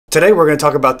Today we're going to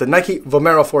talk about the Nike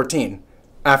Vomero 14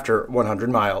 after 100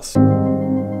 miles.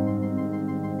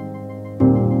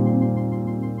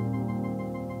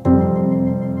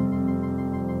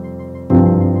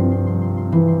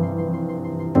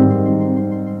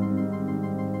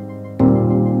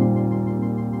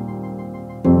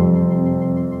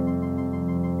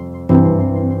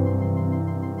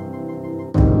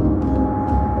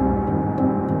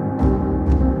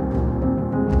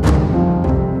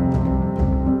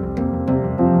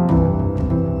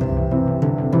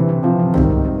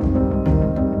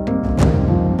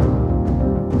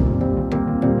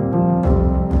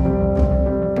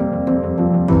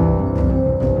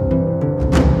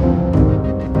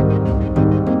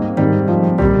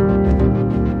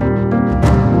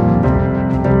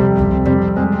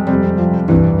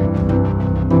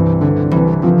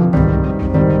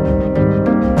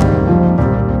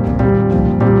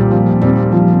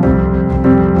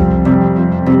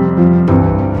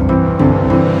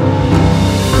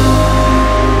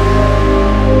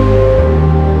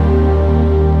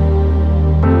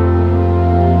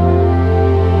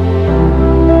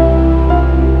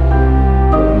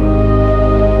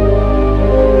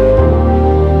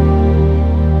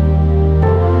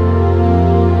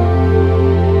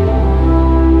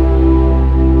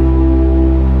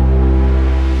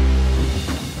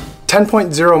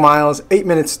 10.0 miles, 8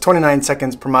 minutes, 29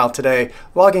 seconds per mile today,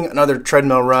 logging another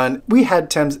treadmill run. We had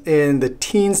temps in the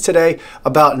teens today,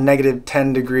 about negative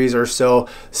 10 degrees or so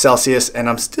Celsius, and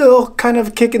I'm still kind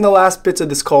of kicking the last bits of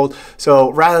this cold.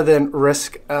 So rather than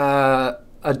risk a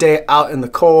day out in the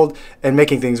cold and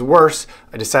making things worse,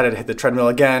 I decided to hit the treadmill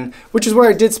again, which is where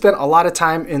I did spend a lot of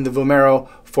time in the Vomero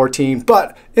 14.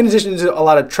 But in addition to a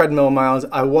lot of treadmill miles,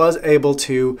 I was able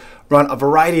to run a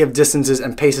variety of distances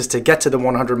and paces to get to the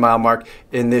 100-mile mark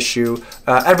in this shoe.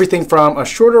 Everything from a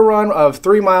shorter run of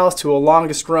 3 miles to a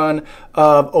longest run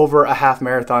of over a half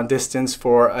marathon distance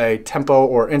for a tempo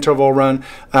or interval run,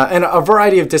 and a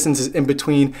variety of distances in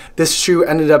between. This shoe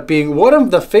ended up being one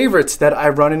of the favorites that I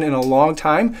run in a long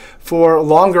time for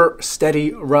longer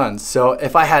steady runs. So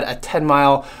if I had a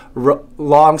 10-mile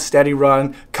long steady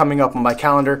run coming up on my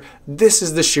calendar, this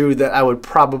is the shoe that I would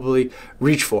probably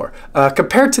reach for.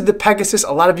 Compared to the Pegasus,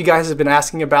 a lot of you guys have been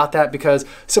asking about that because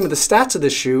some of the stats of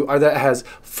this shoe are that it has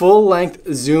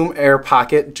full-length Zoom air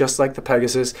pocket, just like the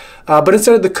Pegasus, but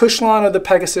instead of the Cushlon of the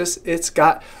Pegasus, it's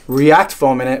got React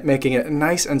foam in it, making it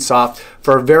nice and soft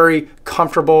for a very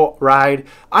comfortable ride.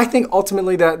 I think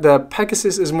ultimately that the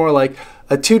Pegasus is more like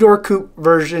a two-door coupe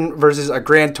version versus a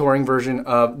grand touring version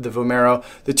of the Vomero.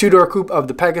 The two-door coupe of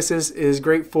the Pegasus is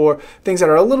great for things that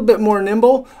are a little bit more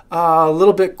nimble, a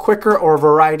little bit quicker, or a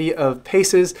variety of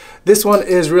paces. This one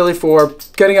is really for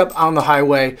getting up on the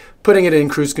highway, putting it in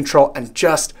cruise control, and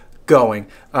just going.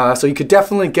 So you could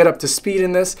definitely get up to speed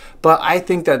in this, but I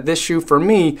think that this shoe for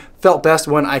me felt best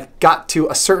when I got to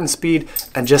a certain speed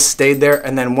and just stayed there,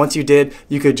 and then once you did,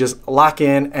 you could just lock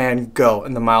in and go,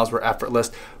 and the miles were effortless.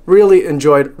 Really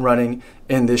enjoyed running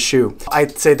in this shoe.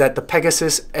 I'd say that the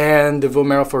Pegasus and the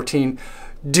Vomero 14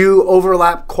 do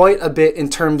overlap quite a bit in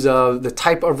terms of the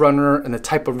type of runner and the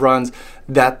type of runs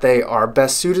that they are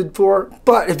best suited for.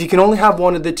 But if you can only have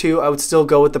one of the two, I would still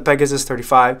go with the Pegasus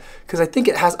 35 because I think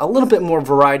it has a little bit more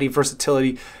variety,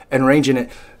 versatility, and range in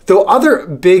it. The other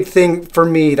big thing for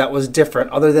me that was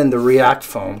different, other than the React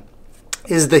foam,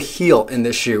 is the heel in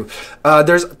this shoe.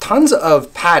 There's tons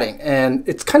of padding, and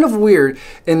it's kind of weird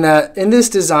in that in this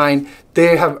design,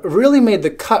 they have really made the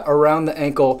cut around the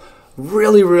ankle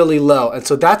really low, and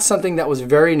so that's something that was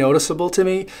very noticeable to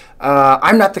me.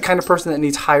 I'm not the kind of person that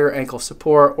needs higher ankle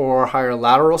support or higher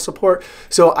lateral support,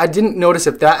 so I didn't notice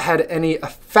if that had any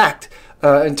effect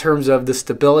in terms of the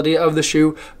stability of the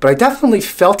shoe, but I definitely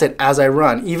felt it as I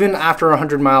run. Even after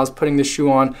 100 miles putting the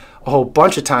shoe on a whole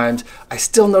bunch of times, I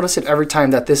still notice it every time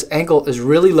that this ankle is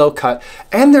really low cut,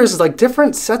 and there's like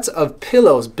different sets of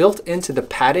pillows built into the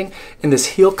padding in this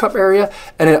heel cup area,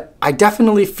 and I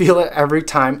definitely feel it every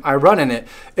time I run in it.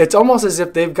 It's almost as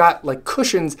if they've got like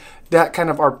cushions that kind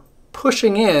of are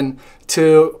pushing in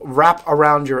to wrap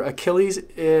around your Achilles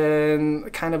in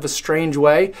kind of a strange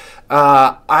way.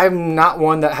 I'm not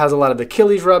one that has a lot of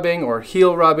Achilles rubbing or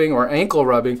heel rubbing or ankle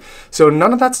rubbing, so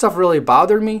none of that stuff really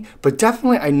bothered me, but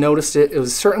definitely I noticed it. It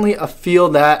was certainly a feel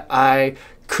that I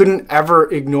couldn't ever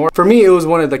ignore. For me, it was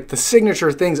one of the signature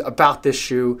things about this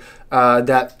shoe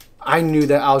that I knew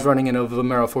that I was running in a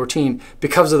Vomero 14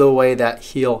 because of the way that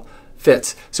heel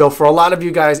fits. So for a lot of you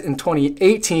guys in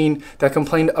 2018 that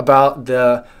complained about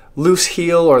the loose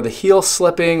heel or the heel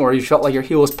slipping, or you felt like your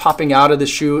heel was popping out of the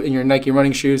shoe in your Nike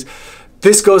running shoes,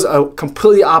 This goes a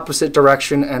completely opposite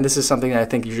direction, and this is something that I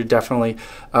think you should definitely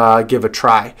give a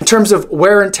try. In terms of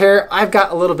wear and tear, I've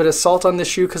got a little bit of salt on this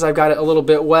shoe because I've got it a little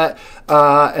bit wet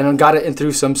and I got it in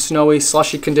through some snowy,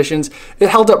 slushy conditions. It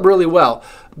held up really well.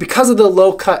 Because of the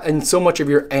low cut and so much of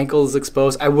your ankle is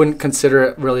exposed, I wouldn't consider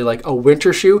it really like a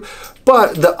winter shoe,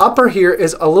 but the upper here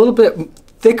is a little bit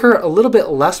thicker, a little bit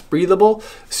less breathable,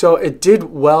 so it did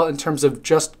well in terms of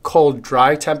just cold,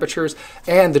 dry temperatures.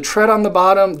 And the tread on the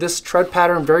bottom, this tread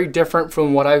pattern, very different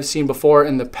from what I've seen before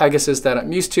in the Pegasus that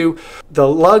I'm used to. The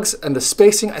lugs and the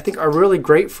spacing, I think, are really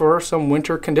great for some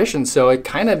winter conditions, so it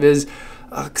kind of is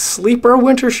a sleeper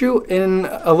winter shoe in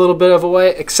a little bit of a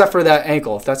way, except for that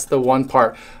ankle. If that's the one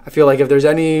part, I feel like if there's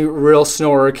any real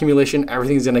snow or accumulation,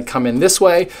 everything's gonna come in this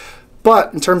way.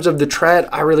 But in terms of the tread,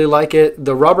 I really like it.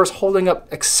 The rubber's holding up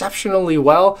exceptionally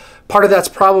well. Part of that's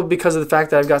probably because of the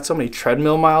fact that I've got so many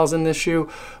treadmill miles in this shoe,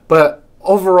 but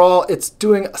overall, it's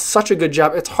doing such a good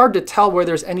job. It's hard to tell where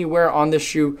there's any wear on this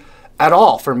shoe at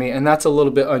all for me, and that's a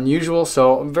little bit unusual,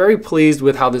 so I'm very pleased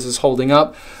with how this is holding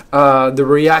up. The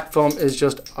React foam is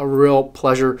just a real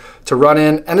pleasure to run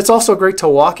in, and it's also great to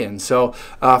walk in. So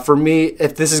for me,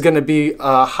 if this is going to be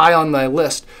high on my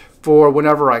list for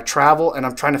whenever I travel and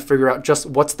I'm trying to figure out just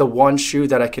what's the one shoe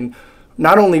that I can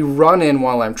not only run in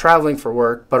while I'm traveling for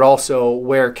work, but also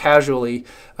wear casually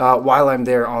while I'm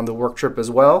there on the work trip as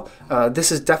well.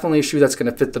 This is definitely a shoe that's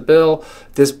going to fit the bill.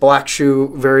 This black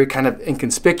shoe, very kind of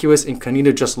inconspicuous, and kind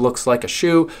of just looks like a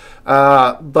shoe,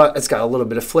 but it's got a little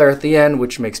bit of flair at the end,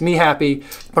 which makes me happy,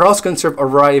 but also can serve a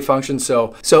variety of functions.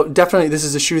 So definitely this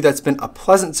is a shoe that's been a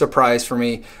pleasant surprise for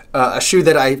me, a shoe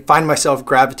that I find myself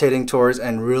gravitating towards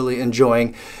and really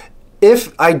enjoying.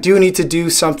 If I do need to do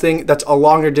something that's a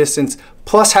longer distance,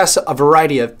 plus has a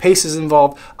variety of paces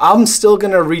involved, I'm still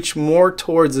gonna reach more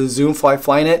towards the Zoom Fly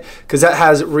Flyknit because that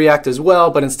has React as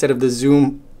well, but instead of the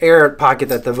Zoom Air pocket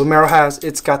that the Vomero has,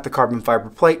 it's got the carbon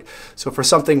fiber plate. So for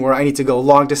something where I need to go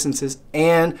long distances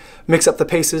and mix up the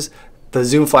paces, the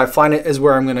Zoom Fly Flyknit is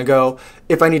where I'm gonna go.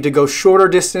 If I need to go shorter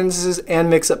distances and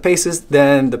mix up paces,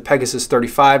 then the Pegasus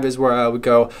 35 is where I would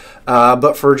go.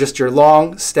 But for just your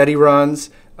long, steady runs,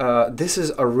 this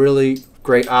is a really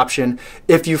great option.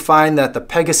 If you find that the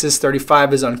Pegasus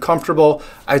 35 is uncomfortable,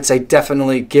 I'd say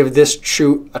definitely give this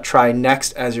shoe a try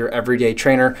next as your everyday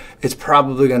trainer. It's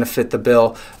probably going to fit the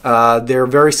bill. They're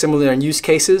very similar in use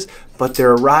cases, but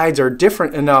their rides are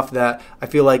different enough that I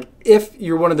feel like if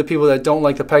you're one of the people that don't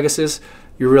like the Pegasus,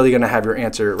 you're really going to have your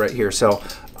answer right here. So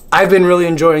I've been really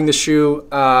enjoying the shoe.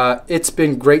 It's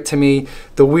been great to me.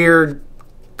 The weird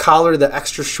collar, the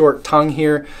extra short tongue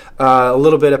here, a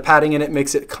little bit of padding in it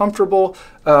makes it comfortable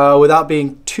without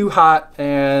being too hot,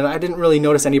 and I didn't really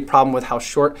notice any problem with how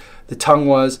short the tongue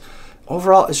was.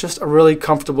 Overall, it's just a really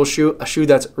comfortable shoe, a shoe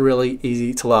that's really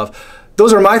easy to love.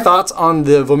 Those are my thoughts on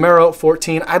the Vomero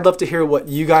 14. I'd love to hear what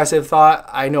you guys have thought.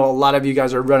 I know a lot of you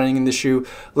guys are running in the shoe.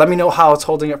 Let me know how it's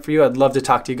holding up for you. I'd love to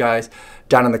talk to you guys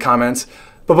down in the comments.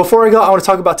 But before I go, I want to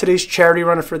talk about today's charity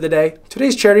runner for the day.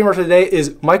 Today's charity runner for the day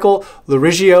is Michael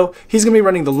Lorigio. He's going to be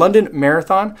running the London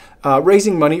Marathon,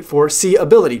 raising money for See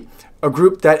Ability, a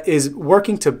group that is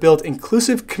working to build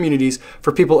inclusive communities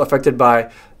for people affected by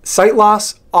sight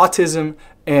loss, autism,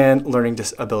 and learning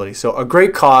disability. So a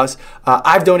great cause.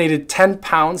 I've donated 10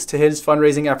 pounds to his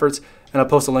fundraising efforts, and I'll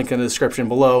post a link in the description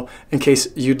below in case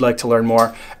you'd like to learn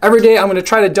more. Every day I'm going to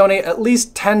try to donate at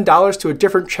least $10 to a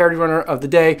different charity runner of the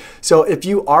day. So if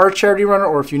you are a charity runner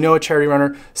or if you know a charity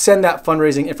runner, send that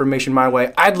fundraising information my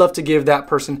way. I'd love to give that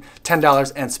person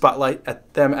 $10 and spotlight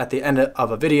at them at the end of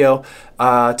a video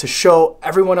to show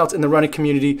everyone else in the running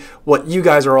community what you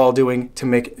guys are all doing to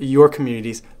make your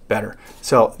communities better.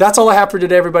 So that's all I have for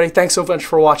today, everybody. Thanks so much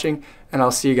for watching, and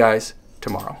I'll see you guys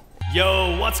tomorrow.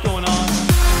 Yo, what's going on?